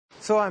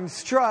So I'm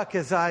struck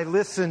as I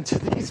listen to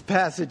these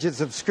passages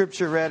of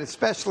Scripture read,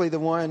 especially the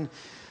one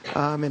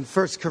in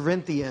 1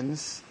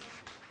 Corinthians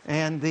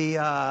and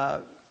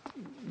the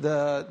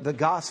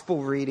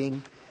gospel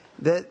reading,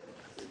 that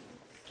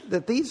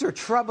these are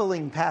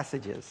troubling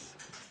passages.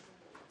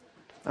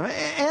 I mean,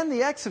 and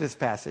the Exodus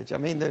passage. I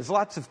mean, there's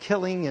lots of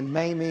killing and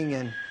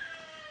maiming,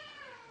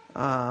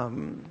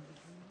 and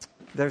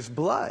there's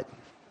blood.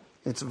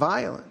 It's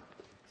violent.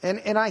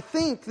 And I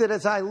think that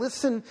as I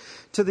listen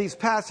to these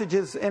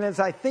passages and as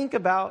I think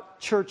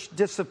about church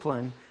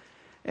discipline,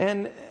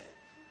 and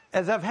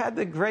as I've had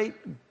the great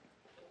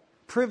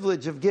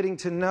privilege of getting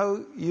to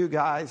know you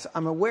guys,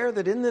 I'm aware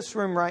that in this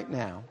room right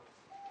now,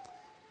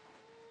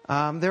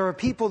 there are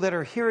people that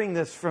are hearing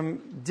this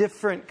from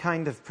different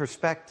kind of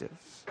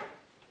perspectives.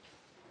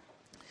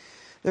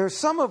 There are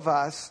some of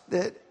us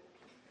that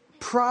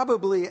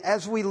probably,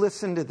 as we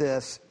listen to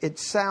this, it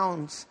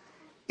sounds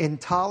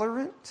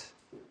intolerant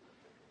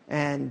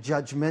and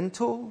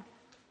judgmental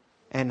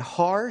and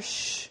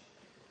harsh.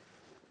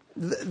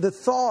 The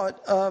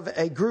thought of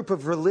a group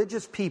of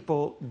religious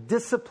people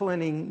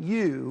disciplining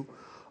you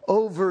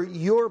over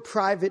your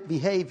private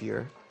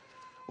behavior.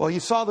 Well,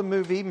 you saw the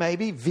movie,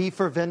 maybe, V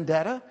for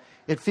Vendetta.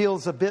 It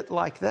feels a bit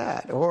like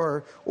that.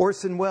 Or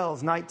Orson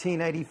Welles,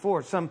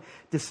 1984, some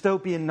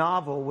dystopian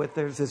novel with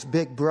there's this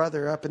big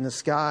brother up in the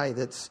sky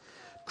that's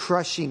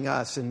crushing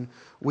us, and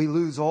we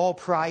lose all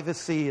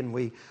privacy, and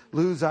we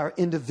lose our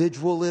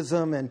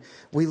individualism, and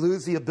we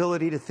lose the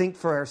ability to think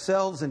for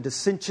ourselves, and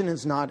dissension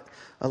is not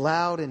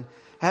allowed. And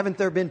haven't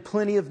there been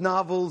plenty of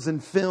novels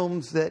and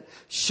films that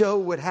show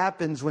what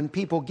happens when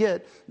people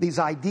get this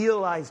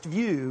idealized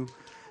view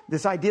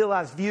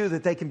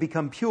that they can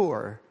become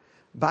pure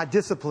by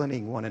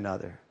disciplining one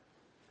another?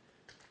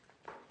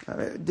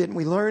 Didn't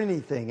we learn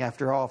anything,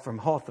 after all, from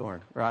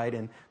Hawthorne, right?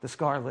 And the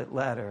Scarlet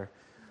Letter.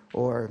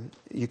 Or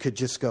you could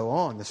just go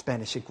on, the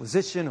Spanish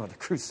Inquisition or the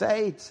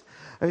Crusades.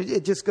 I mean,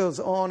 it just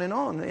goes on and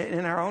on.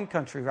 In our own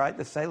country, right?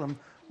 The Salem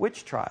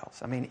witch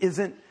trials. I mean,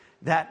 isn't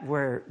that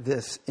where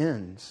this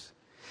ends?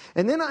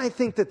 And then I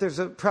think that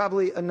there's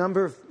probably a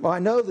number of, well, I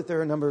know that there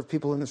are a number of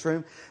people in this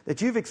room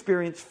that you've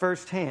experienced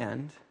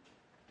firsthand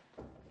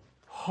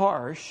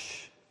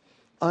harsh,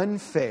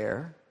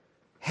 unfair,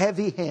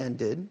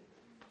 heavy-handed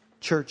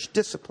church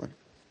discipline.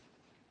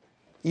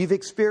 You've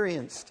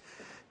experienced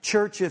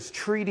churches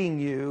treating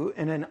you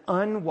in an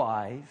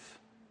unwise,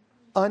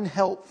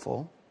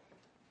 unhelpful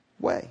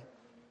way.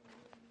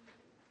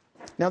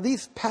 Now,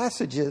 these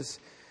passages,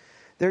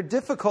 they're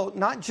difficult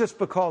not just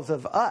because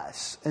of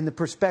us and the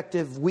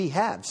perspective we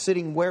have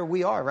sitting where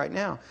we are right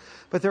now,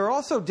 but they're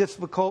also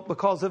difficult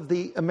because of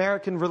the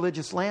American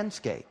religious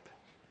landscape.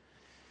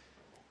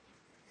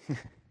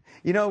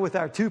 You know, with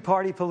our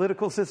two-party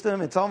political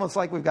system, it's almost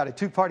like we've got a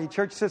two-party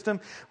church system.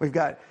 We've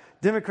got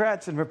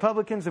Democrats and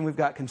Republicans, and we've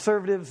got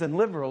conservatives and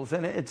liberals.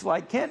 And it's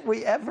like, can't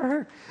we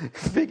ever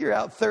figure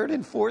out third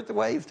and fourth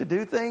ways to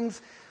do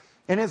things?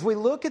 And as we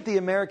look at the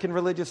American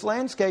religious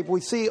landscape, we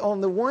see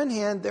on the one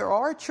hand, there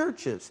are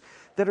churches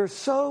that are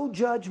so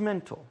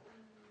judgmental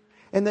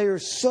and they are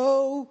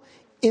so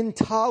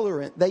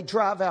intolerant. They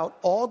drive out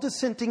all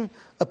dissenting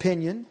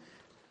opinion.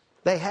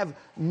 They have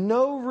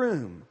no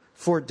room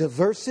for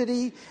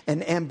diversity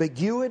and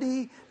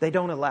ambiguity. They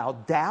don't allow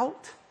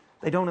doubt.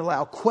 They don't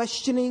allow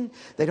questioning.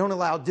 They don't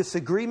allow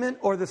disagreement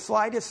or the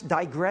slightest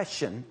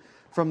digression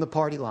from the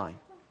party line.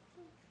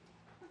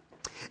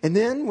 And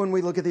then when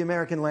we look at the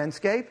American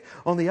landscape,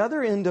 on the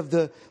other end of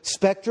the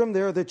spectrum,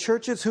 there are the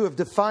churches who have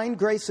defined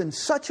grace in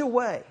such a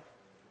way.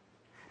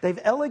 They've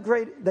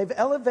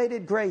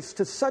elevated grace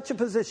to such a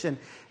position,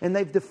 and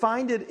they've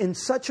defined it in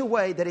such a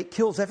way that it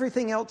kills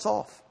everything else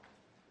off.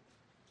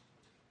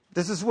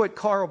 This is what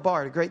Karl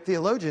Barth, a great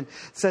theologian,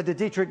 said to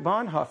Dietrich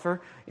Bonhoeffer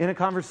in a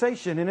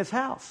conversation in his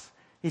house.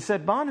 He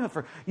said,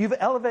 Bonhoeffer, you've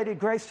elevated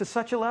grace to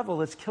such a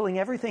level it's killing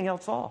everything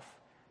else off.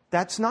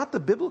 That's not the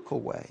biblical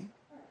way.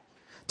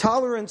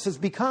 Tolerance has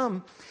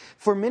become,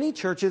 for many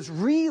churches,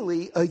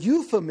 really a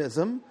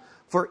euphemism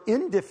for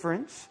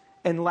indifference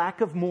and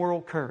lack of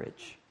moral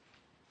courage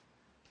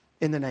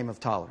in the name of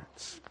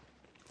tolerance.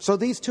 So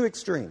these two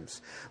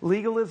extremes,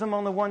 legalism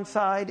on the one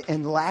side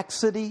and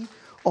laxity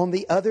on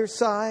the other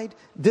side,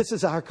 this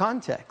is our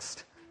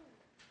context.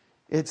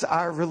 It's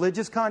our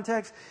religious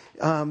context.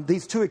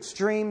 These two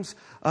extremes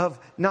of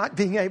not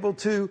being able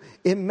to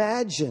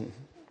imagine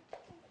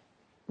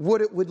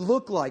what it would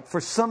look like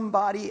for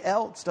somebody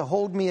else to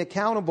hold me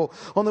accountable.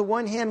 On the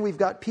one hand, we've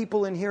got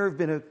people in here who've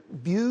been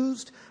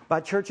abused by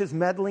churches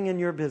meddling in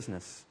your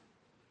business.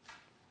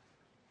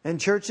 And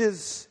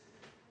churches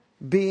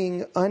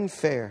being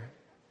unfair.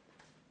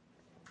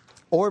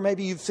 Or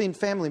maybe you've seen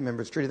family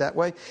members treated that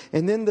way.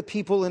 And then the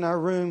people in our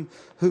room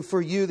who,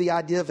 for you, the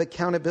idea of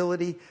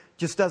accountability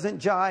just doesn't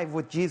jive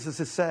with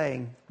Jesus is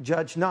saying,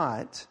 judge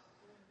not,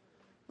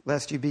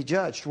 lest you be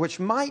judged, which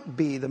might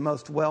be the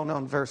most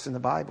well-known verse in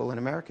the Bible in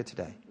America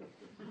today.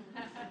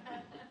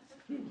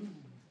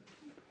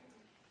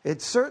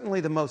 It's certainly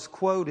the most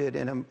quoted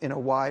in a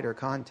wider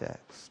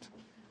context.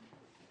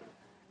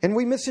 And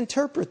we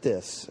misinterpret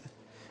this.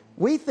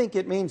 We think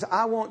it means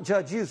I won't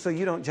judge you so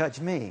you don't judge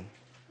me.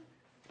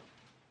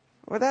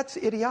 Well, that's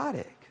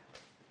idiotic.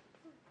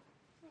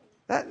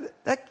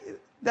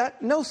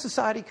 That no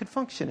society could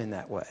function in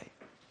that way.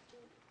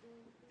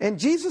 And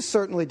Jesus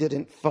certainly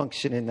didn't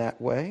function in that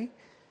way.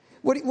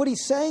 What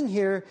he's saying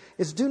here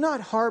is do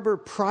not harbor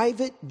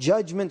private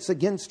judgments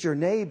against your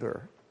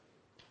neighbor,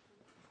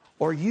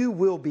 or you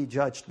will be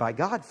judged by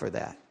God for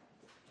that.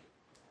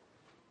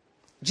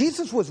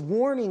 Jesus was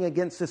warning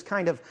against this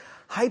kind of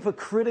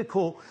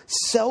hypocritical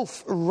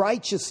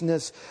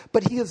self-righteousness,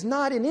 but he is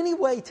not in any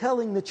way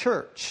telling the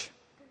church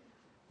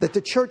that the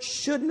church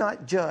should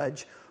not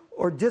judge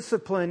or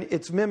discipline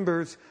its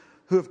members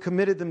who have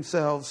committed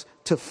themselves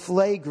to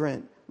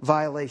flagrant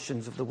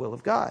violations of the will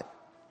of God.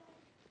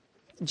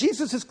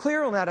 Jesus is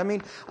clear on that. I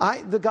mean,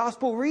 the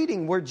gospel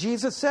reading where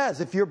Jesus says,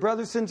 if your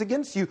brother sins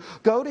against you,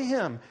 go to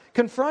him,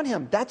 confront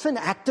him. That's an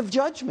act of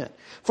judgment.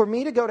 For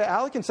me to go to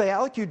Alec and say,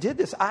 Alec, you did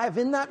this. I have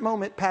in that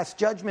moment passed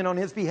judgment on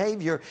his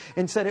behavior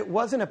and said it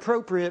wasn't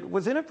appropriate,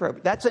 was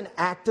inappropriate. That's an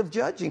act of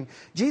judging.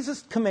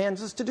 Jesus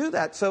commands us to do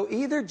that. So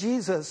either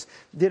Jesus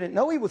didn't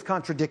know he was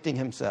contradicting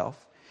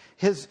himself,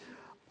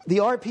 the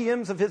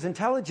RPMs of his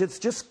intelligence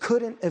just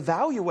couldn't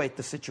evaluate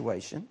the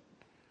situation,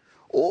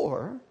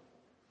 or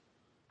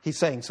he's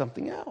saying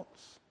something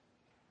else.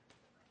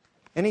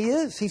 And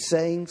he's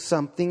saying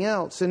something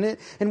else. And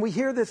we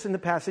hear this in the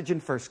passage in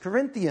 1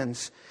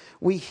 Corinthians.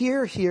 We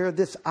hear here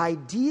this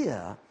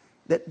idea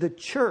that the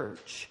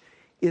church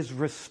is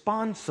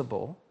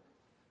responsible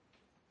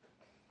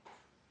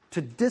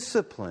to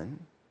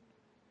discipline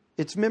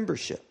its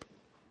membership.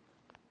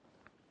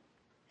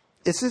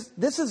 This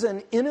is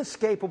an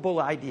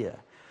inescapable idea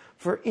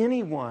for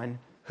anyone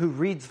who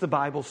reads the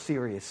Bible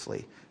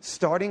seriously,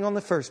 starting on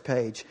the first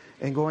page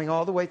and going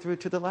all the way through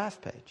to the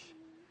last page.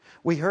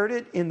 We heard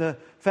it in the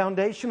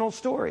foundational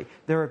story.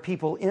 There are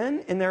people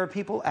in and there are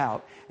people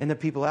out. And the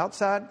people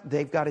outside,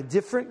 they've got a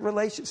different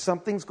relation.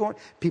 Something's going.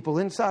 People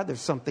inside, there's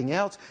something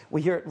else.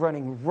 We hear it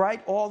running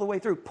right all the way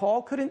through.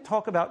 Paul couldn't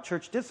talk about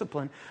church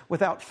discipline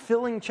without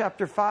filling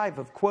chapter 5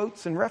 of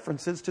quotes and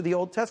references to the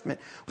Old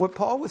Testament. What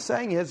Paul was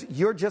saying is,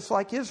 you're just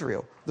like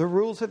Israel. The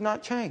rules have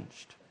not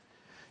changed.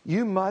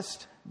 You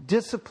must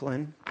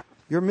discipline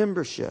your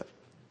membership.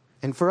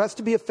 And for us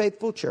to be a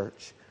faithful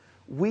church,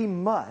 we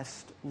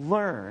must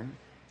learn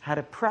how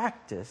to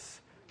practice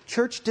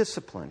church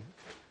discipline.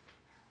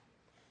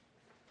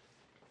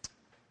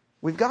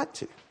 We've got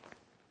to.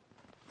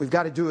 We've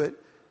got to do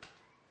it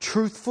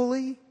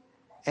truthfully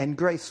and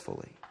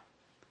gracefully.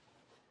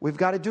 We've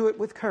got to do it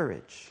with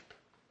courage.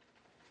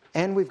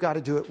 And we've got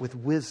to do it with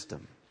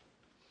wisdom.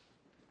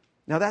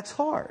 Now that's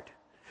hard.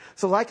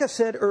 So like I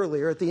said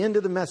earlier, at the end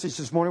of the message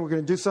this morning, we're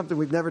going to do something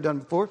we've never done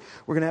before.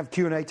 We're going to have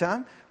Q&A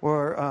time,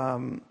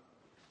 or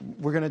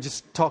we're going to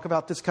just talk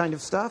about this kind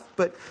of stuff.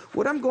 But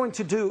what I'm going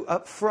to do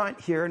up front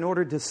here in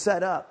order to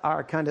set up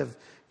our kind of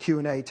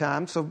Q&A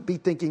time, so be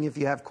thinking if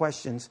you have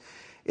questions,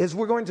 is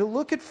we're going to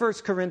look at 1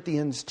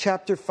 Corinthians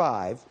chapter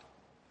 5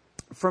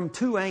 from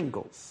two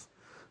angles.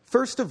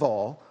 First of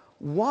all,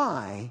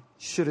 why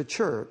should a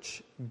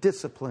church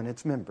discipline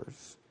its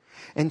members?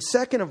 And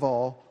second of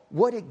all,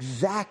 what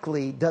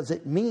exactly does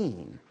it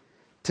mean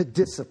to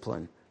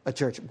discipline a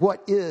church?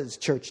 What is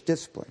church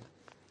discipline?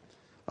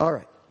 All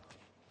right.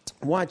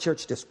 Why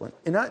church discipline?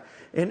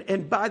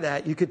 And by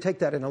that, you could take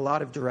that in a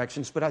lot of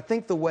directions, but I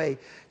think the way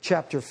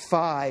chapter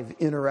 5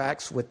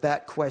 interacts with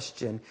that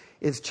question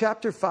is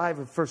chapter 5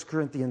 of 1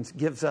 Corinthians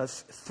gives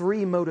us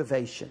three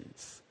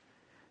motivations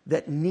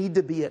that need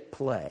to be at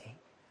play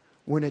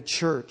when a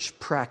church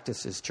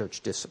practices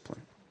church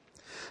discipline.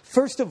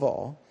 First of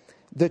all,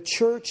 the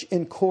church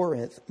in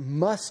Corinth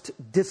must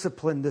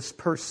discipline this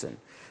person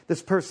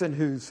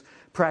who's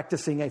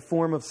practicing a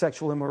form of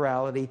sexual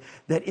immorality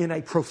that in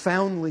a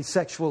profoundly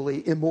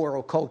sexually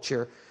immoral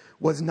culture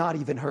was not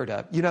even heard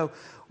of. You know,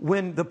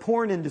 when the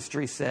porn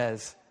industry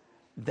says,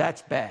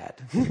 that's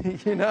bad,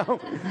 you know,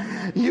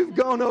 you've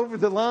gone over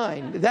the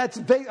line.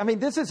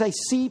 This is a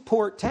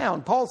seaport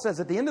town. Paul says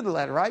at the end of the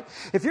letter, right?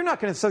 If you're not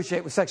going to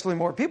associate with sexually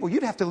immoral people,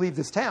 you'd have to leave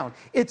this town.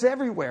 It's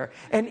everywhere.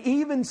 And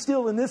even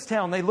still in this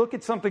town, they look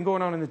at something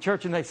going on in the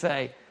church and they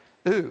say,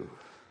 ooh.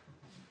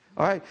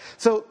 All right.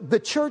 So the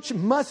church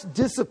must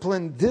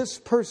discipline this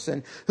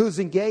person who's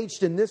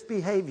engaged in this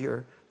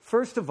behavior,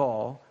 first of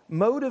all,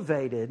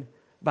 motivated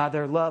by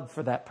their love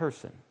for that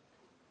person.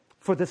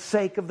 For the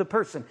sake of the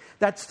person.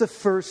 That's the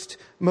first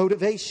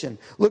motivation.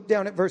 Look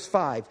down at verse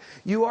 5.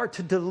 You are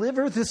to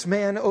deliver this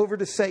man over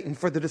to Satan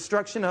for the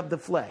destruction of the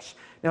flesh.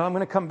 Now I'm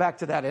going to come back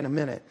to that in a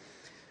minute.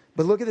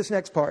 But look at this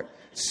next part.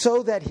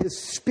 So that his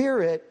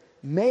spirit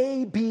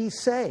may be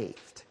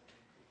saved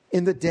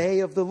in the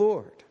day of the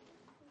Lord.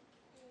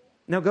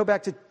 Now go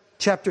back to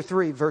chapter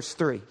 3, verse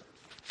 3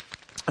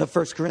 of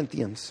 1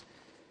 Corinthians.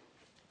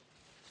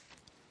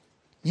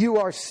 You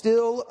are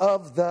still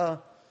of the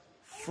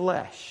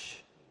flesh.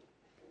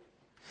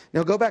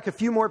 Now go back a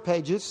few more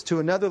pages to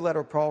another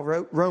letter Paul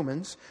wrote,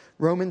 Romans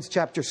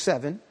chapter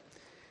 7,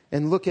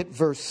 and look at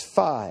verse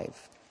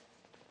 5.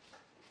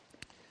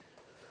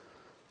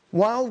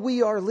 While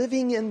we are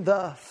living in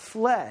the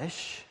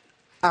flesh,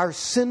 our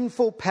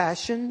sinful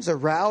passions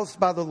aroused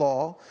by the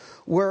law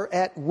were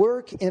at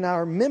work in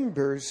our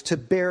members to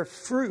bear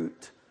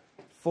fruit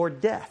for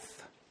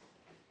death.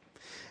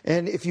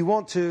 And if you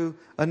want to,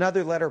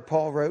 another letter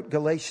Paul wrote,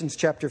 Galatians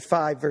chapter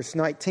 5, verse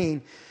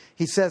 19,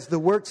 he says, the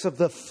works of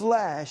the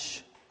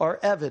flesh are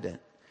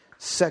evident.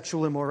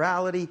 Sexual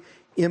immorality,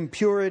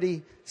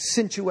 impurity,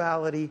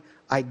 sensuality,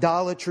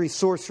 idolatry,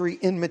 sorcery,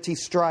 enmity,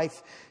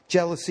 strife,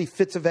 jealousy,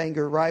 fits of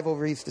anger,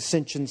 rivalries,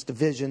 dissensions,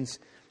 divisions,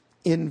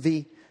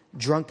 envy,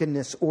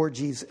 drunkenness,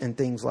 orgies, and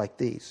things like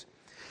these.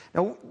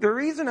 Now, the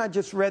reason I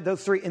just read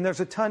those three, and there's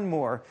a ton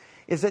more,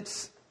 is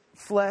that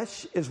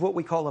flesh is what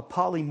we call a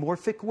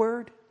polymorphic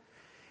word.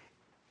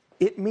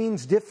 It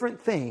means different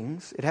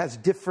things. It has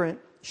different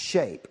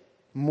shape,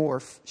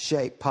 morph,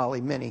 shape,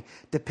 poly, many,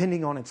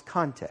 depending on its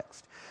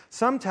context.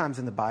 Sometimes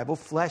in the Bible,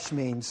 flesh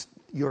means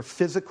your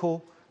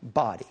physical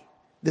body,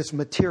 this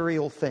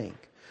material thing.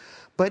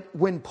 But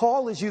when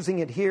Paul is using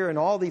it here and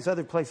all these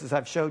other places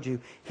I've showed you,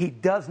 he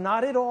does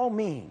not at all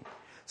mean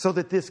so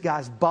that this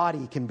guy's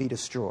body can be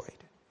destroyed.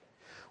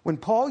 When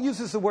Paul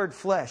uses the word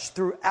flesh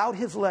throughout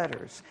his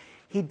letters,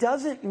 he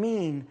doesn't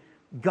mean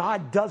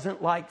God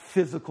doesn't like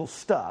physical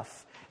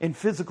stuff and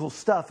physical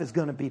stuff is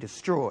going to be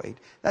destroyed.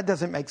 That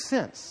doesn't make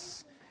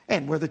sense.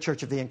 And we're the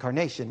Church of the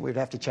Incarnation. We'd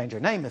have to change our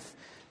name if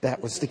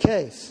that was the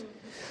case.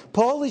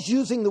 Paul is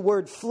using the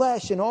word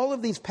flesh in all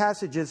of these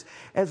passages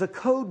as a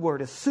code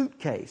word, a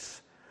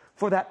suitcase,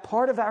 for that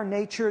part of our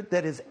nature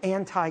that is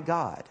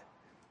anti-God,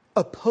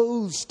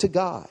 opposed to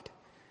God.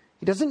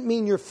 He doesn't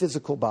mean your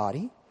physical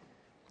body.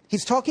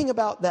 He's talking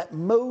about that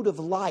mode of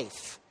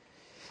life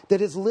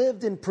that is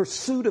lived in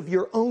pursuit of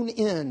your own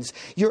ends,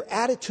 your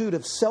attitude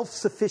of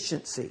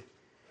self-sufficiency,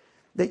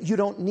 that you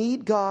don't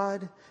need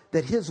God,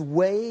 that His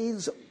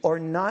ways are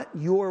not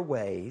your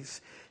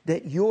ways,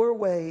 that your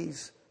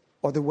ways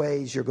are the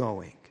ways you're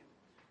going.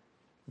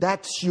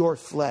 That's your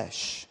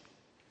flesh.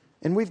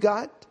 And we've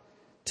got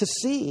to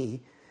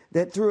see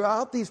that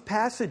throughout these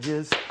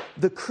passages,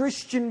 the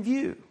Christian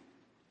view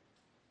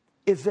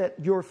is that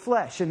your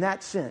flesh, in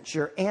that sense,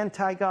 your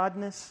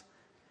anti-godness,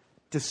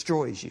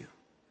 destroys you.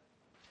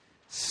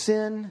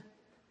 Sin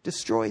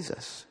destroys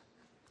us.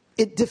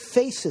 It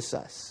defaces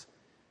us.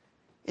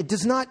 It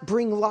does not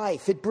bring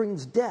life. It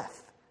brings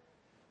death.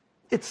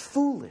 It's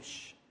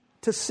foolish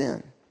to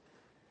sin.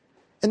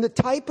 And the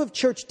type of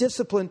church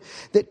discipline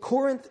that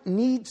Corinth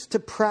needs to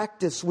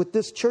practice with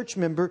this church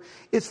member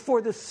is for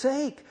the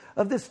sake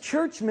of this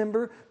church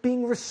member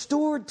being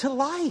restored to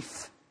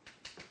life,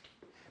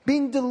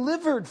 being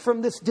delivered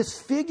from this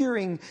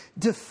disfiguring,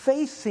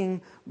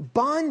 defacing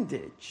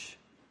bondage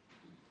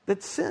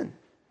that's sin.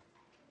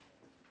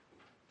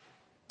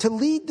 To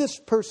lead this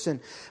person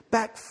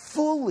back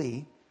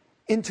fully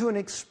into an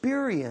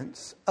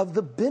experience of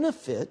the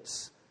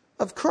benefits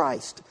of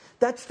Christ.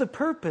 That's the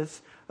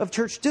purpose of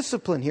church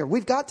discipline here.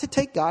 We've got to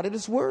take God at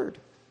His word.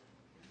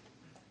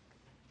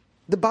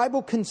 The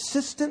Bible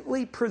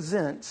consistently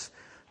presents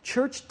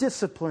church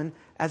discipline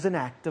as an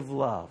act of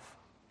love,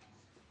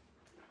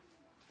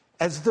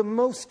 as the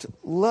most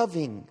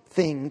loving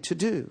thing to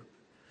do.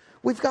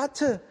 We've got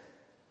to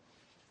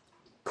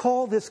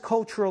call this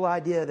cultural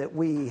idea that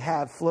we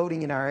have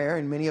floating in our air,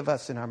 and many of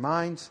us in our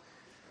minds,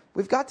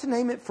 we've got to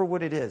name it for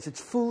what it is.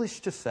 It's foolish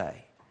to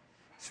say.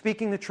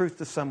 Speaking the truth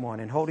to someone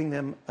and holding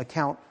them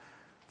account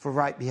for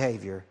right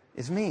behavior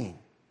is mean.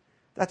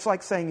 That's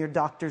like saying your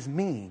doctor's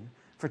mean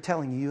for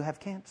telling you have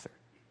cancer.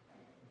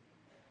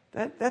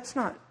 That's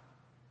not...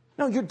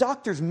 No, your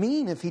doctor's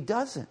mean if he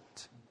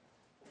doesn't.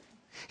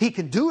 He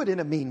can do it in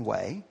a mean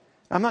way.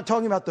 I'm not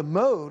talking about the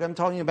mode. I'm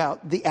talking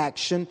about the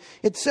action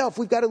itself.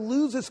 We've got to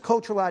lose this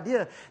cultural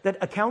idea that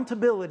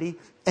accountability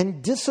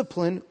and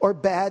discipline are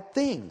bad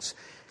things.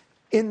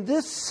 In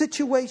this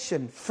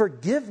situation,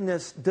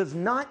 forgiveness does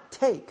not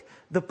take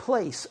the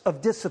place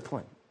of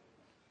discipline.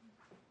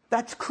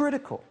 That's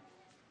critical.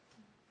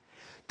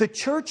 The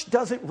church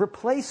doesn't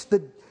replace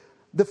the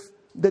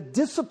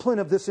discipline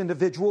of this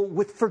individual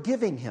with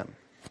forgiving him.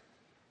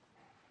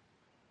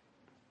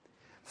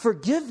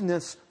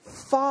 Forgiveness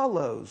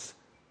follows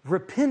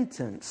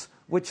repentance,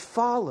 which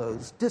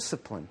follows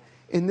discipline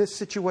in this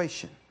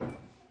situation.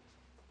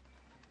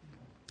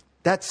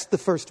 That's the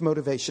first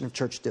motivation of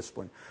church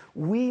discipline.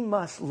 We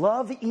must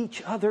love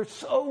each other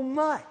so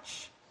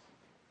much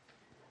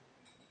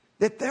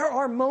that there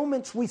are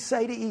moments we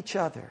say to each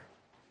other,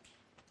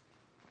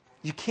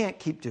 you can't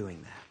keep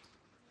doing that.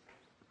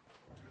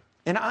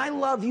 And I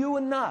love you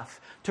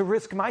enough to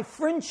risk my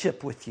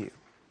friendship with you.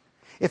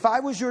 If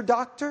I was your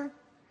doctor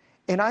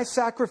and I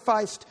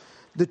sacrificed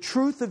the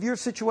truth of your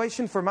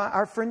situation for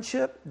our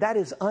friendship, that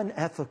is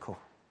unethical.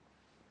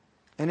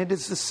 And it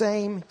is the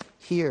same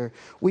here.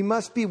 We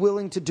must be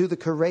willing to do the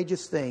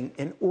courageous thing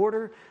in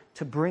order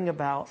to bring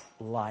about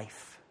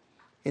life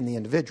in the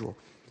individual.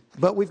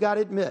 But we've got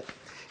to admit,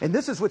 and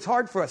this is what's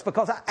hard for us,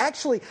 because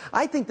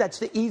I think that's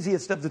the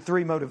easiest of the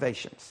three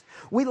motivations.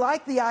 We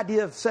like the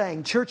idea of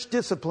saying church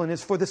discipline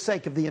is for the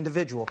sake of the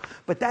individual,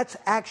 but that's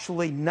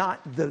actually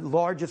not the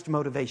largest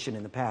motivation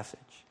in the passage.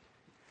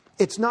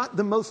 It's not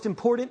the most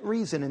important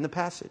reason in the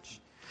passage.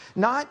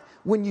 Not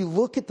when you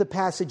look at the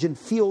passage and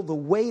feel the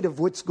weight of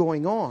what's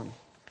going on.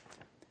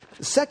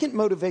 The second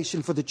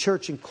motivation for the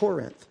church in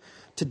Corinth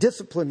to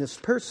discipline this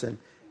person,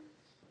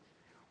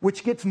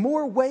 which gets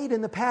more weight in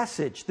the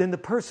passage than the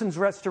person's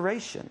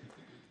restoration,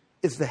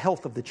 is the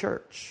health of the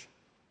church.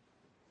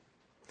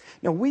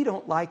 Now, we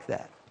don't like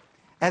that.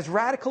 As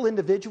radical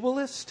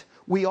individualists,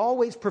 we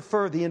always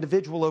prefer the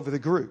individual over the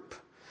group.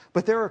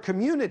 But there are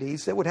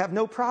communities that would have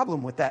no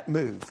problem with that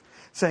move,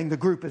 saying the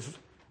group is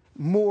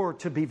more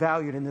to be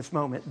valued in this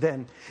moment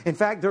than... In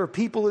fact, there are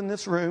people in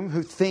this room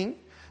who think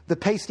the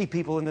pasty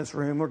people in this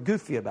room are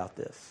goofy about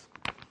this.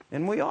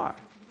 And we are.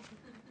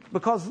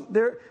 Because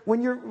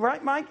when you're,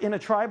 right, Mike, in a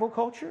tribal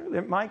culture,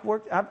 that Mike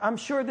worked, I'm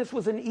sure this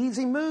was an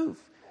easy move.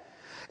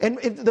 And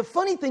the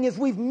funny thing is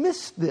we've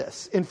missed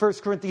this in 1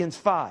 Corinthians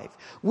 5.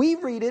 We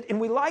read it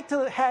and we like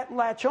to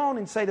latch on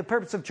and say the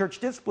purpose of church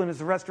discipline is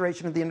the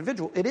restoration of the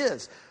individual. It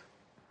is.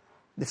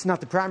 It's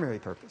not the primary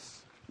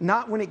purpose.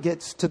 Not when it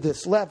gets to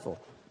this level.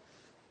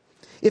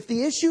 If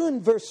the issue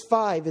in verse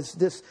 5 is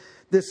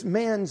this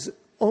man's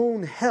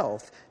own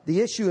health, the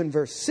issue in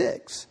verse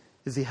 6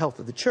 is the health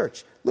of the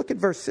church. Look at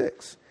verse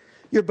 6.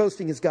 Your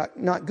boasting is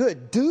not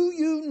good. Do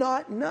you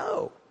not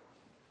know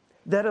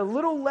that a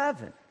little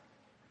leaven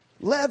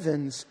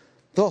leavens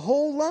the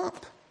whole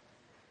lump?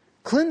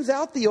 Cleanse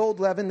out the old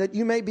leaven that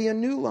you may be a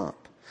new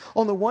lump.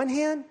 On the one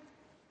hand,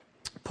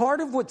 part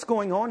of what's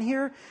going on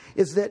here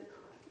is that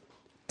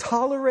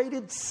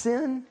tolerated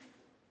sin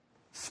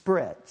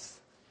spreads.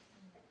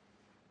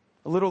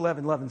 A little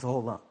leaven leavens the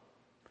whole lump.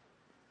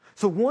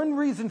 So one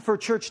reason for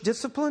church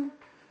discipline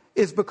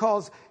is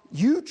because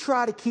you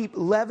try to keep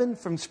leaven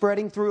from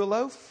spreading through a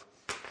loaf.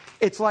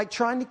 It's like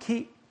trying to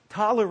keep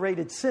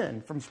tolerated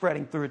sin from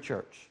spreading through a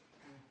church.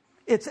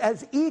 It's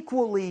as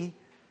equally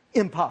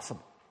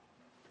impossible.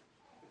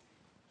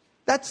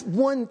 That's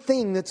one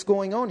thing that's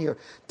going on here.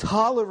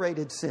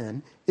 Tolerated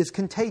sin is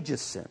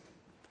contagious sin.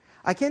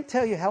 I can't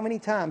tell you how many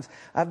times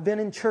I've been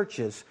in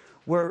churches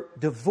where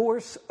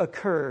divorce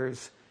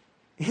occurs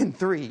in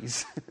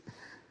threes.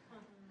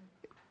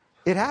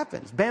 It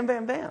happens. Bam,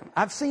 bam, bam.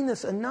 I've seen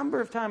this a number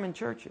of times in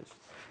churches.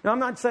 Now, I'm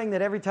not saying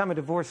that every time a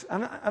divorce...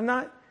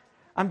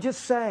 I'm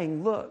just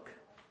saying, look,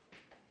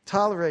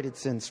 tolerated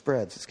sin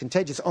spreads. It's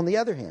contagious. On the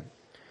other hand,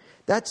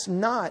 that's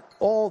not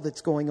all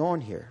that's going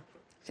on here.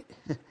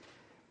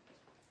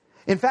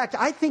 In fact,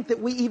 I think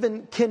that we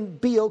even can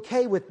be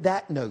okay with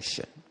that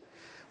notion.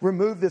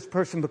 Remove this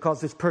person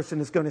because this person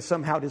is going to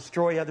somehow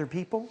destroy other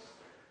people.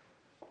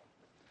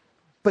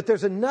 But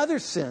there's another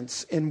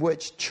sense in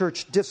which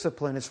church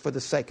discipline is for the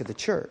sake of the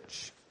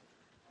church.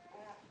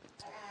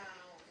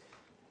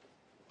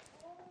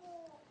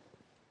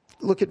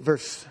 Look at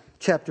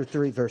chapter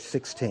 3, verse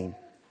 16.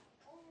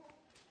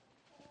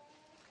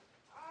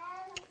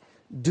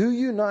 Do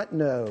you not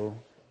know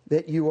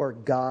that you are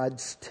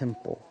God's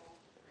temple,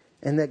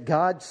 and that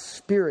God's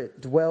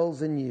Spirit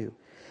dwells in you?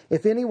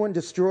 If anyone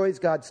destroys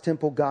God's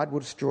temple, God will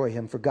destroy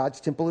him, for God's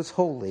temple is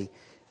holy,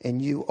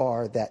 and you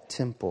are that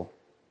temple.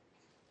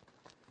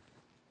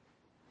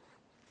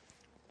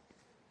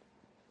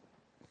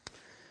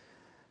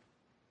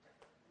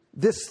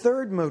 This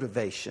third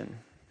motivation,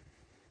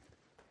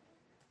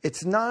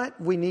 it's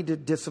not we need to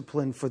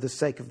discipline for the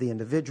sake of the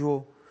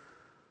individual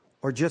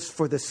or just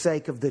for the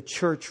sake of the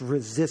church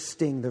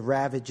resisting the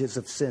ravages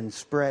of sin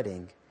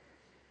spreading.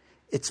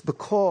 It's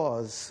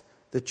because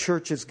the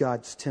church is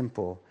God's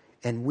temple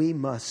and we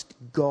must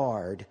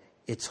guard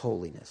its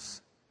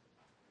holiness.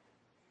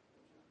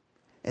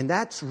 And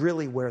that's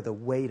really where the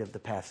weight of the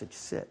passage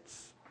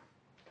sits.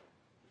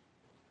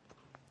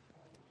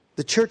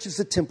 The church is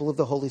the temple of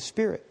the Holy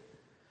Spirit.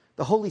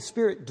 The Holy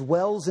Spirit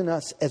dwells in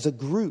us as a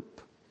group.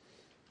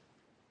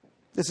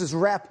 This is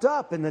wrapped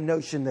up in the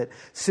notion that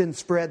sin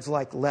spreads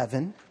like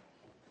leaven.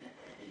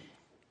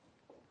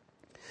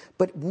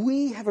 But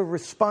we have a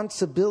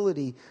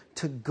responsibility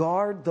to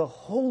guard the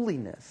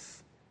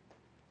holiness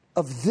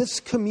of this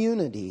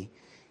community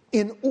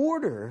in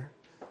order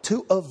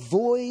to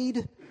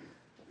avoid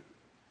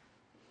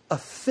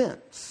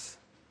offense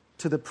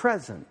to the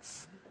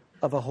presence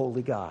of a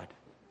holy God.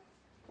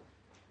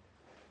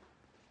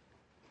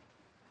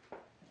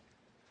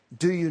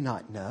 Do you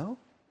not know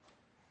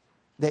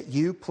that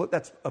you,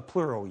 that's a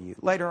plural you.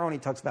 Later on he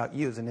talks about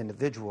you as an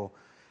individual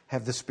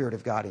have the Spirit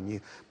of God in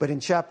you. But in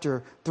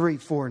chapter 3,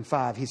 4, and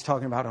 5, he's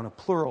talking about on a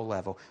plural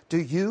level.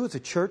 Do you as a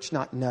church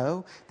not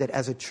know that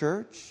as a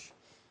church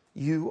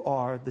you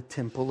are the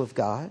temple of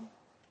God?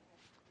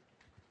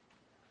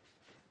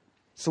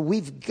 So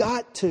we've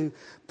got to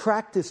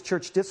practice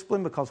church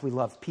discipline because we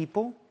love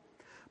people,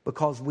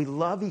 because we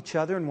love each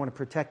other and want to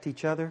protect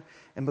each other,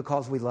 and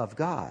because we love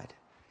God.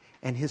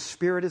 And His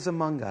Spirit is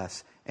among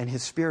us, and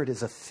His Spirit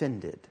is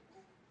offended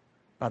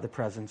by the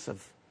presence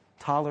of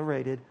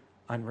tolerated,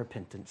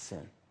 unrepentant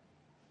sin.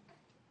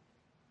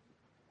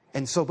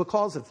 And so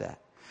because of that,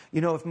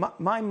 if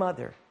my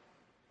mother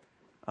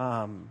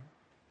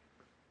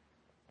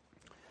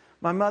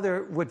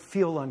would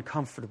feel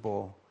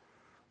uncomfortable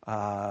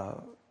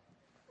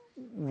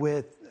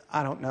with,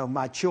 I don't know,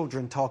 my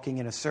children talking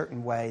in a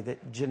certain way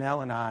that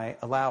Janelle and I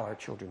allow our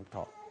children to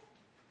talk.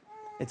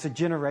 It's a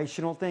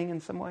generational thing in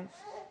some ways.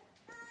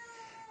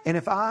 And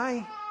if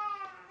I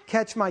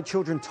catch my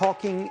children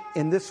talking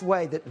in this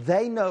way that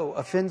they know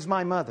offends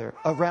my mother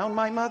around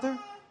my mother,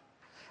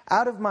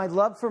 out of my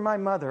love for my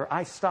mother,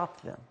 I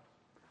stop them.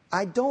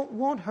 I don't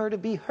want her to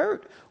be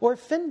hurt or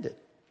offended.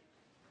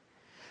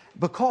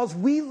 Because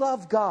we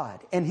love God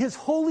and His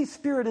Holy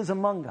Spirit is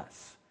among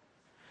us.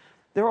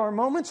 There are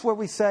moments where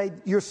we say,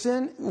 your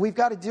sin, we've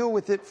got to deal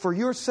with it for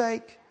your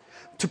sake,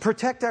 to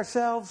protect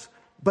ourselves,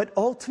 but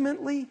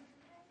ultimately,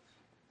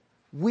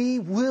 we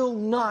will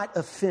not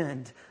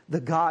offend the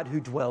God who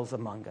dwells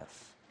among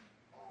us.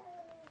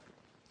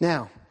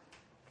 Now,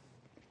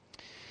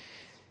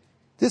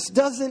 this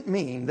doesn't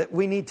mean that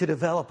we need to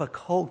develop a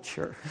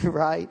culture,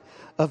 right,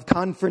 of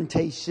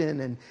confrontation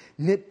and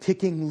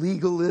nitpicking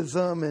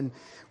legalism and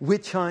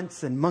witch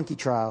hunts and monkey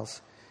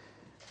trials.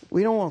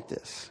 We don't want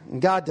this,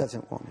 and God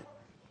doesn't want it.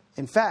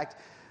 In fact,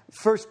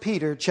 1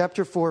 Peter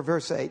chapter 4,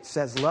 verse 8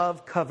 says,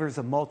 love covers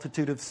a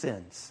multitude of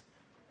sins.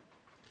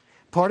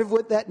 Part of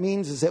what that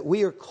means is that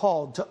we are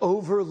called to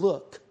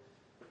overlook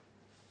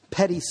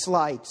petty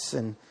slights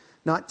and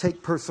not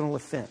take personal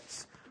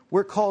offense.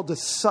 We're called to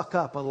suck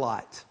up a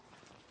lot.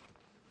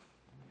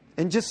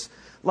 And just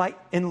like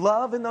in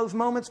love in those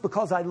moments,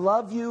 because I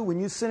love you when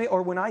you sin,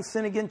 or when I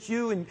sin against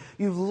you and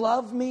you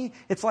love me,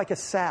 it's like a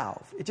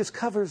salve. It just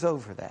covers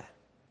over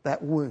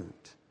that wound.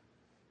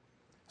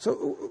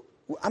 So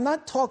I'm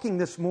not talking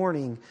this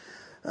morning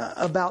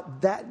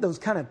about those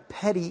kind of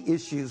petty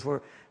issues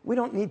where we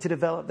don't need to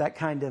develop that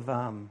kind of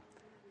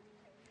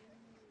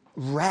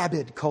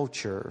rabid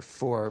culture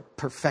for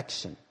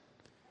perfection.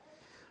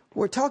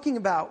 We're talking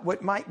about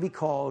what might be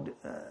called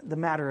the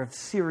matter of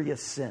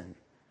serious sin.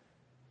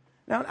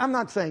 Now, I'm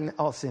not saying that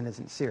all sin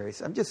isn't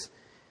serious.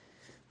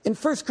 In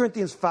 1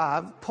 Corinthians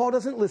 5, Paul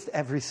doesn't list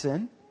every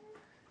sin.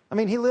 I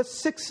mean, he lists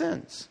 6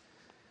 sins.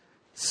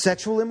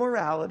 Sexual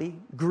immorality,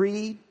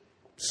 greed,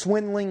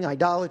 swindling,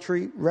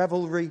 idolatry,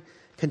 revelry,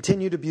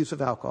 continued abuse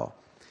of alcohol.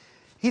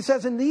 He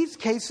says in these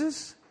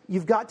cases,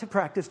 you've got to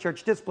practice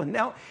church discipline.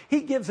 Now,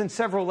 he gives in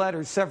several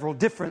letters several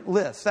different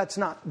lists. That's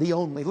not the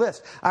only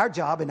list. Our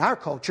job in our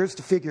culture is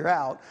to figure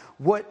out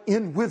what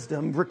in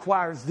wisdom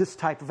requires this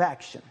type of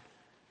action.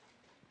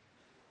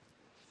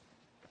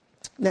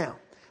 Now,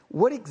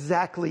 what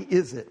exactly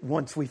is it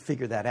once we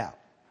figure that out?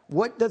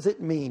 What does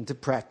it mean to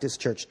practice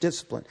church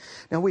discipline?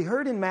 Now, we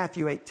heard in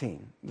Matthew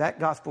 18, that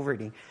gospel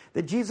reading,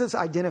 that Jesus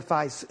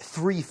identifies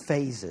 3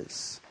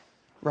 phases,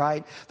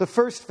 right? The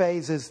first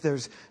phase is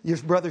there's your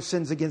brother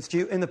sins against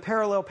you. In the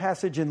parallel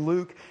passage in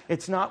Luke,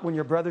 it's not when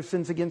your brother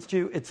sins against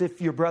you, it's if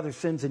your brother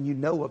sins and you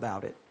know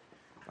about it.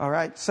 All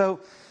right?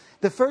 So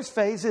the first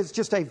phase is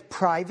just a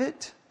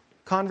private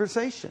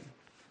conversation.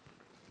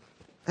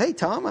 Hey,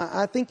 Tom,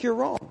 I think you're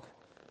wrong.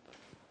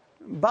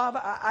 Bob,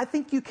 I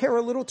think you care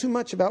a little too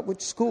much about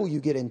which school you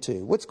get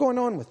into. What's going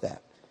on with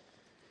that?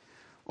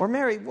 Or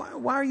Mary,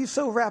 why are you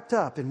so wrapped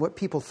up in what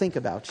people think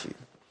about you?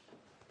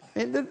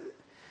 And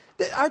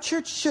our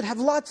church should have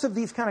lots of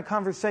these kind of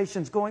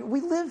conversations going.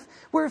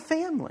 We're a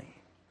family.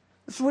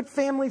 This is what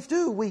families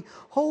do. We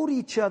hold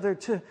each other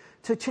to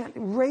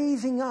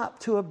raising up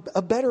to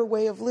a better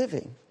way of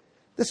living.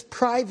 This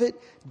private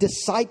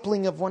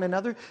discipling of one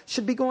another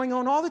should be going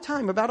on all the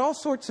time about all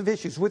sorts of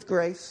issues with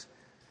grace.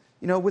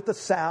 With the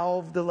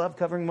salve, the love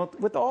covering,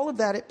 with all of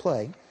that at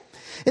play.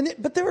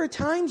 But there are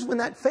times when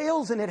that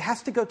fails and it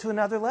has to go to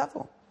another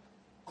level.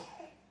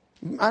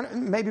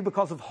 Maybe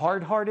because of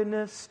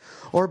hard-heartedness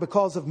or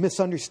because of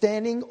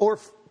misunderstanding or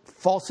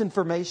false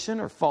information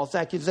or false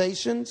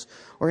accusations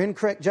or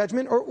incorrect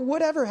judgment or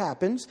whatever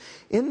happens.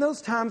 In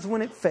those times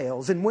when it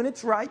fails and when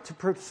it's right to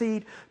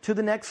proceed to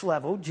the next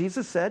level,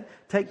 Jesus said,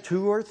 take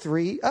 2 or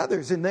 3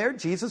 others. And there,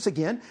 Jesus,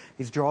 again,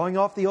 he's drawing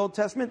off the Old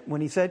Testament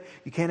when he said,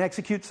 you can't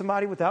execute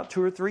somebody without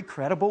 2 or 3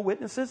 credible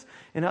witnesses.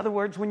 In other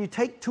words, when you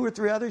take 2 or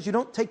 3 others, you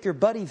don't take your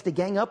buddies to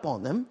gang up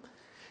on them.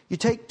 You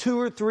take 2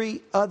 or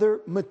 3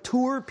 other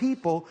mature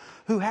people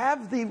who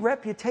have the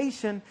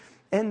reputation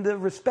and the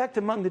respect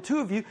among the 2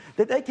 of you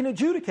that they can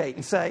adjudicate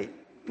and say,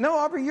 no,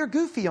 Aubrey, you're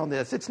goofy on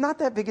this. It's not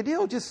that big a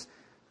deal. Just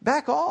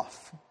back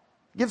off.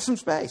 Give some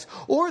space.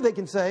 Or they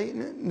can say,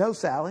 no,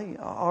 Sally,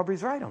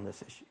 Aubrey's right on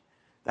this issue.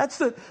 That's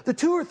the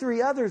 2 or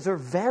 3 others are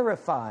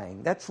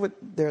verifying. That's what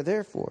they're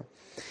there for.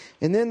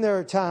 And then there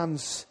are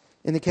times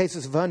in the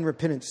cases of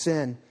unrepentant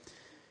sin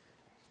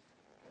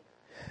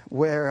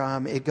where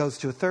it goes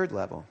to a third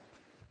level.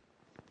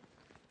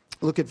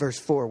 Look at verse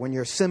 4. When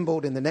you're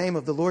assembled in the name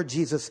of the Lord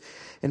Jesus,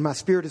 and my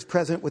spirit is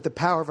present with the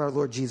power of our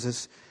Lord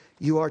Jesus,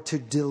 you are to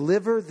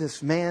deliver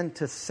this man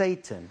to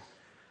Satan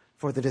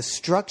for the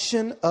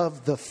destruction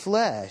of the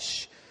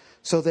flesh,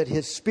 so that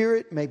his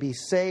spirit may be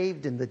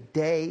saved in the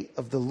day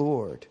of the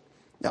Lord.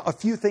 Now, a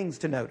few things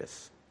to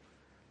notice.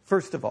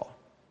 First of all,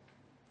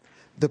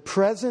 the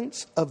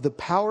presence of the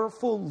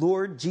powerful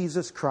Lord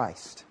Jesus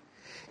Christ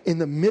in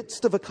the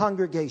midst of a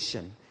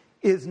congregation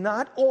is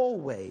not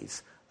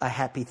always a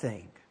happy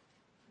thing.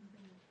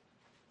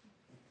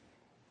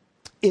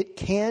 it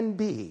can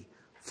be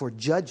for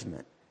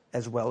judgment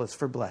as well as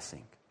for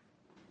blessing.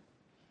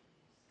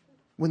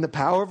 When the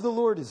power of the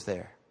Lord is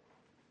there,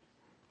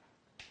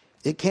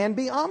 it can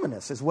be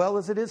ominous as well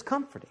as it is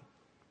comforting.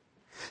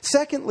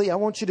 Secondly, I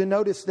want you to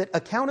notice that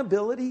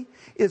accountability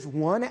is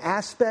one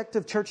aspect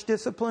of church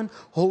discipline,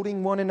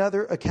 holding one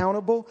another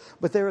accountable,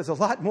 but there is a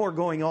lot more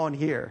going on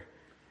here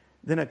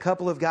than a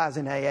couple of guys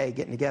in AA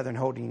getting together and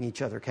holding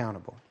each other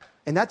accountable.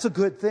 And that's a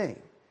good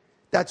thing.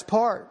 That's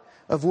part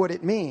of what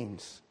it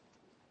means.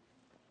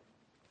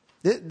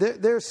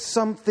 There's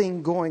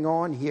something going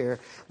on here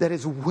that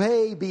is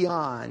way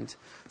beyond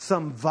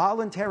some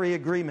voluntary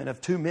agreement of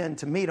two men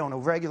to meet on a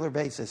regular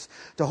basis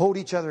to hold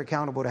each other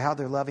accountable to how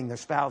they're loving their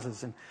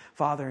spouses and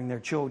fathering their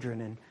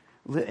children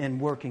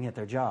and working at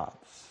their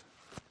jobs.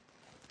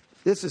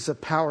 This is a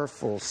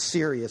powerful,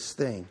 serious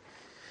thing.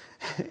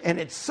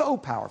 And it's so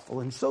powerful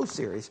and so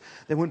serious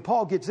that when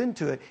Paul gets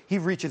into it, he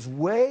reaches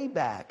way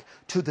back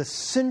to the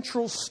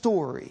central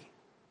story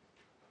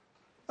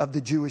of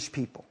the Jewish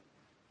people.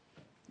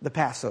 The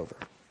Passover.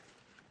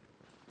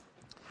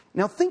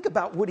 Now think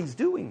about what he's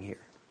doing here.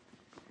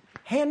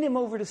 Hand him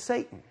over to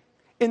Satan.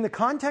 In the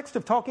context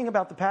of talking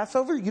about the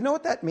Passover, you know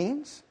what that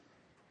means?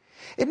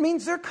 It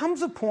means there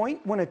comes a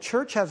point when a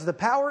church has the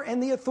power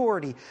and the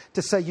authority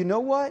to say, you know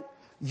what?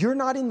 You're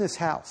not in this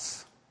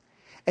house.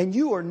 And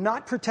you are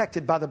not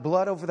protected by the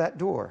blood over that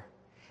door.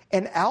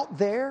 And out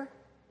there,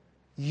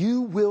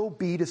 you will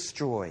be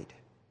destroyed.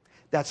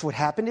 That's what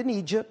happened in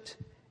Egypt,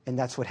 and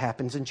that's what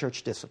happens in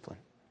church discipline.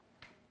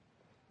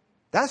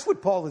 That's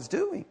what Paul is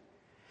doing.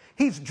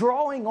 He's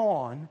drawing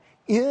on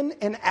in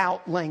and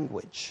out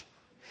language.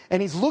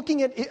 And he's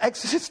looking at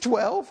Exodus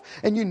 12,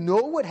 and you know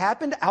what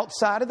happened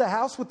outside of the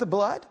house with the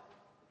blood?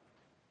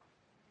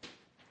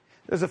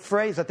 There's a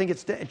phrase, I think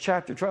it's in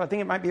chapter 12, I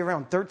think it might be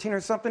around 13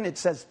 or something. It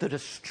says the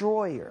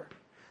destroyer.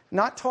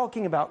 Not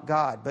talking about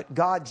God, but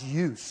God's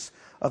use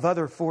of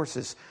other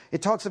forces.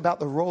 It talks about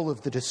the role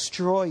of the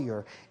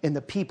destroyer in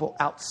the people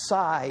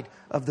outside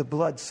of the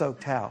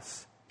blood-soaked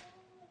house.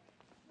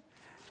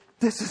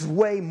 This is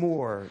way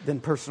more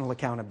than personal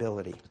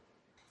accountability.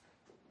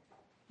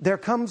 There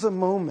comes a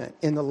moment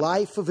in the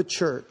life of a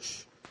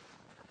church.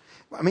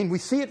 I mean, we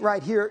see it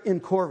right here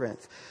in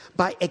Corinth.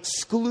 By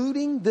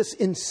excluding this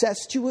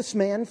incestuous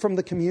man from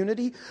the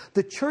community,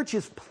 the church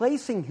is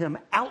placing him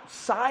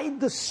outside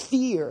the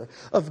sphere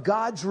of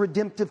God's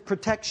redemptive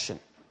protection.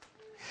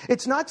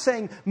 It's not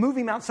saying move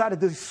him outside of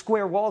the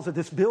square walls of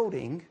this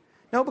building.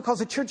 No, because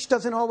the church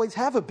doesn't always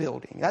have a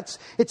building.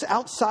 It's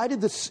outside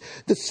of the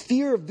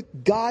sphere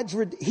of God's.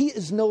 He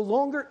is no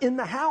longer in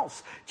the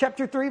house.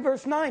 Chapter 3,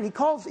 verse 9.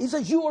 He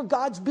says, you are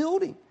God's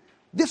building.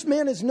 This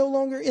man is no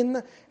longer in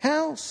the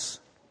house.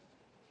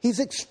 He's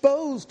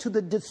exposed to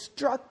the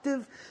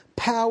destructive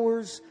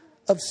powers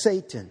of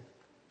Satan.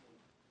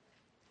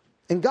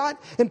 And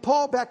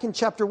Paul, back in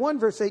chapter 1,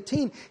 verse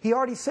 18, he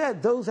already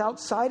said those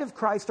outside of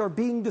Christ are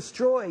being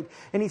destroyed.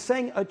 And he's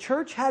saying a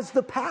church has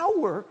the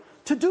power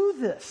to do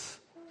this.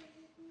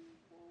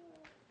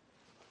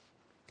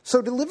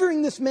 So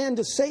delivering this man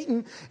to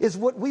Satan is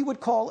what we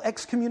would call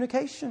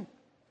excommunication.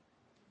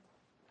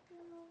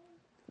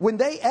 When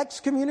they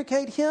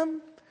excommunicate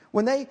him,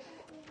 when they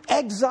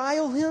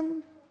exile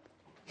him,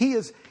 he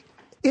is,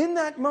 in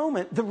that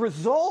moment, the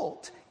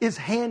result is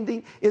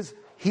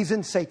he's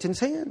in Satan's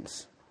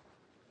hands.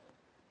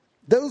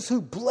 Those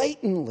who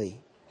blatantly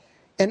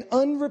and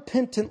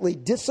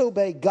unrepentantly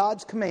disobey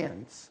God's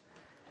commands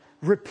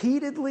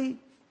repeatedly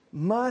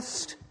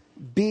must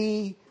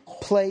be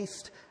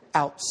placed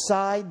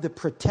outside the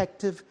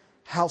protective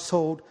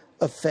household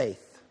of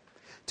faith.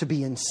 To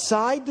be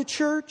inside the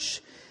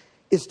church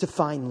is to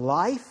find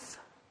life.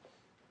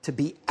 To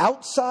be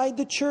outside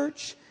the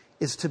church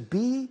is to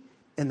be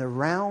in the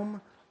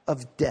realm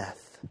of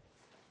death.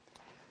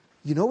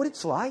 You know what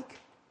it's like?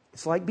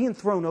 It's like being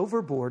thrown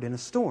overboard in a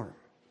storm.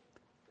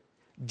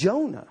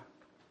 Jonah,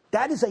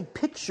 that is a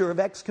picture of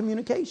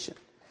excommunication.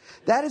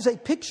 That is a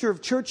picture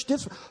of church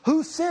discipline.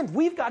 Who sinned?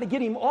 We've got to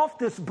get him off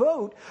this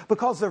boat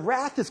because the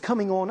wrath is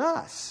coming on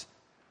us.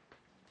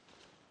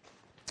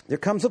 There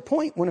comes a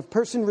point when a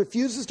person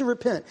refuses to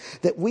repent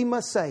that we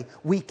must say,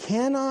 we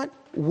cannot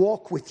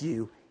walk with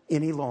you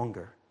any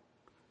longer.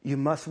 You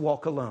must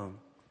walk alone.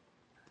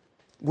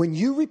 When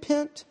you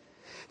repent,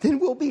 then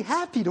we'll be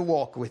happy to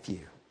walk with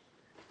you.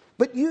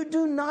 But you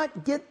do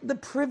not get the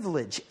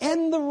privilege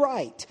and the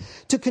right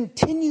to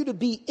continue to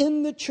be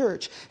in the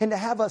church and to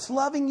have us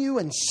loving you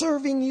and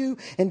serving you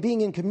and being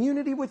in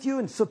community with you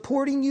and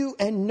supporting you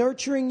and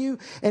nurturing you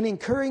and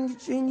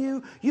encouraging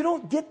you. You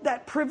don't get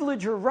that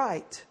privilege or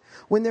right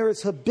when there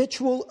is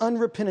habitual,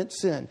 unrepentant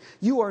sin.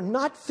 You are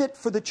not fit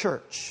for the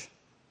church.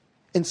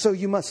 And so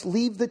you must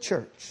leave the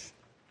church.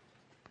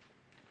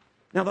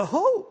 Now the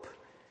hope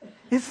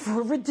is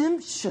for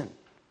redemption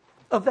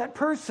of that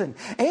person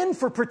and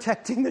for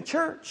protecting the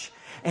church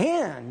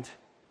and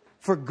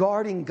for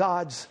guarding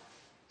God's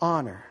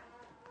honor.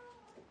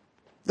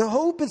 The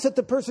hope is that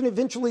the person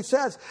eventually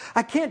says,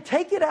 I can't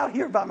take it out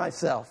here by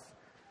myself.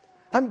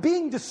 I'm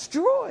being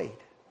destroyed.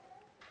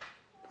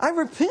 I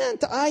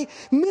repent. I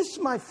miss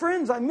my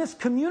friends. I miss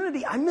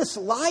community. I miss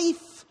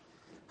life.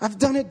 I've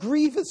done a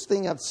grievous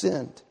thing. I've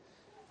sinned.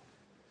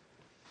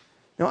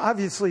 Now,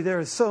 obviously, there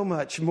is so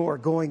much more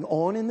going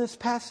on in this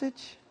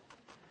passage.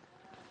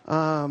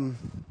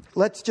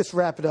 Let's just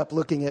wrap it up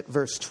looking at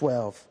verse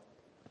 12.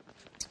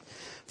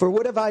 For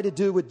what have I to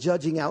do with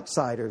judging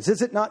outsiders?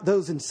 Is it not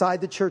those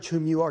inside the church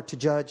whom you are to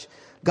judge?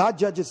 God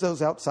judges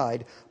those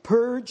outside.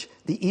 Purge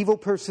the evil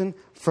person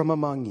from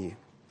among you.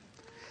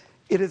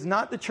 It is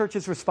not the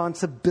church's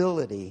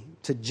responsibility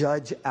to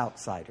judge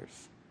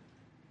outsiders,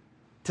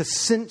 to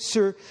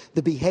censor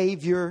the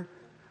behavior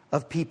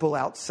of people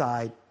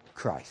outside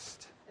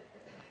Christ.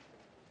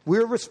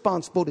 We're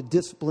responsible to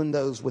discipline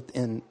those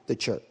within the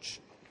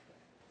church.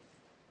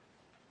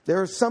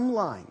 There are some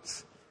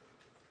lines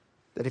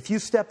that if you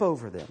step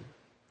over them,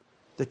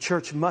 the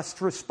church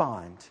must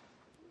respond.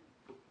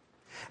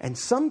 And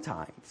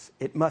sometimes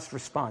it must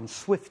respond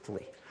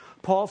swiftly.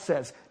 Paul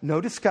says, no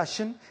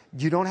discussion.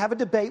 You don't have a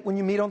debate when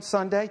you meet on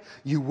Sunday.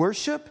 You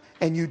worship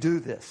and you do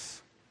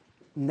this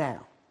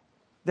now.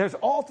 There's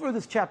all through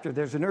this chapter,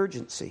 there's an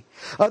urgency.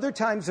 Other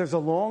times there's a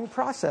long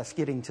process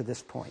getting to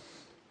this point.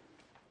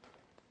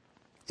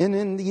 And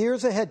in the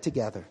years ahead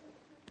together,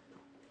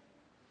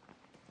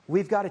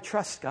 we've got to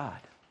trust God.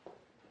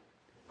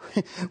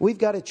 We've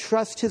got to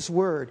trust His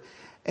Word.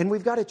 And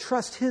we've got to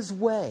trust His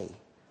way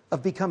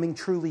of becoming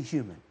truly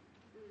human.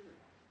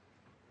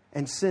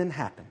 And sin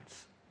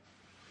happens.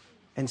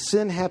 And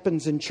sin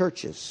happens in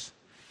churches.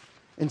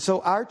 And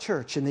so our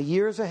church, in the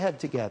years ahead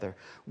together,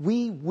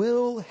 we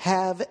will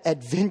have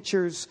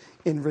adventures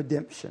in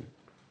redemption.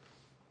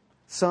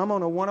 Some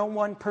on a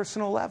one-on-one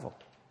personal level.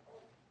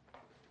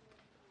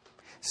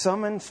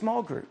 Some in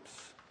small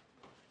groups.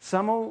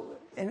 Some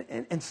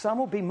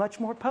will be much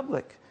more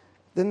public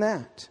than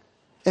that.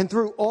 And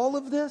through all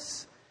of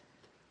this,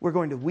 we're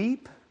going to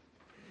weep.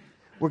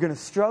 We're going to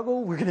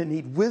struggle. We're going to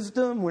need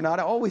wisdom. We're not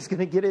always going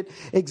to get it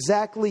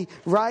exactly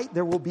right.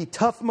 There will be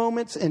tough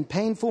moments and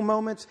painful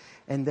moments.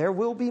 And there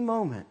will be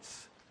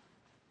moments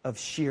of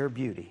sheer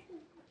beauty.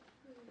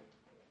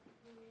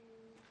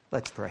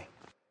 Let's pray.